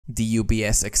The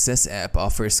UBS Access app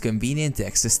offers convenient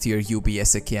access to your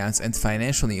UBS accounts and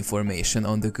financial information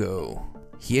on the go.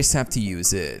 Here's how to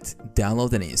use it.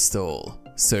 Download and install.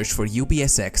 Search for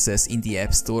UBS Access in the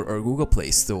App Store or Google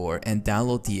Play Store and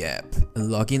download the app.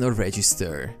 Log in or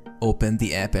register. Open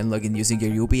the app and log in using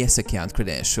your UBS account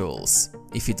credentials.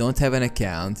 If you don't have an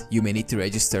account, you may need to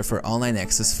register for online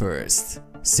access first.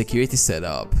 Security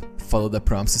setup. Follow the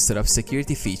prompts to set up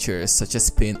security features such as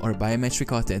PIN or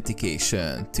biometric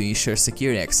authentication to ensure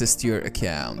secure access to your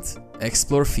account.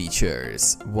 Explore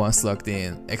features. Once logged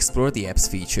in, explore the app's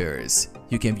features.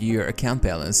 You can view your account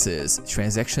balances,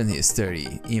 transaction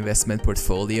history, investment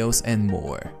portfolios, and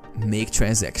more. Make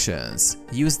transactions.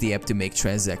 Use the app to make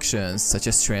transactions such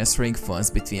as transferring funds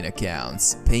between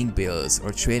accounts, paying bills,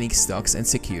 or trading stocks and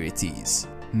securities.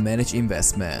 Manage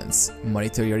investments.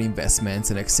 Monitor your investments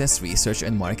and access research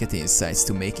and market insights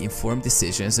to make informed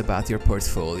decisions about your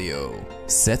portfolio.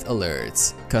 Set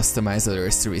alerts. Customize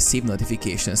alerts to receive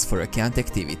notifications for account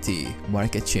activity,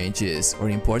 market changes, or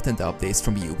important updates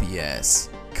from UBS.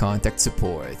 Contact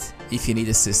support. If you need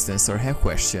assistance or have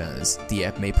questions, the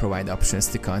app may provide options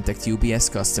to contact UBS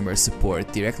customer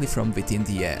support directly from within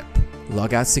the app.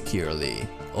 Log out securely.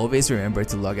 Always remember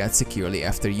to log out securely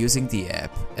after using the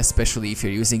app, especially if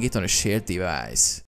you're using it on a shared device.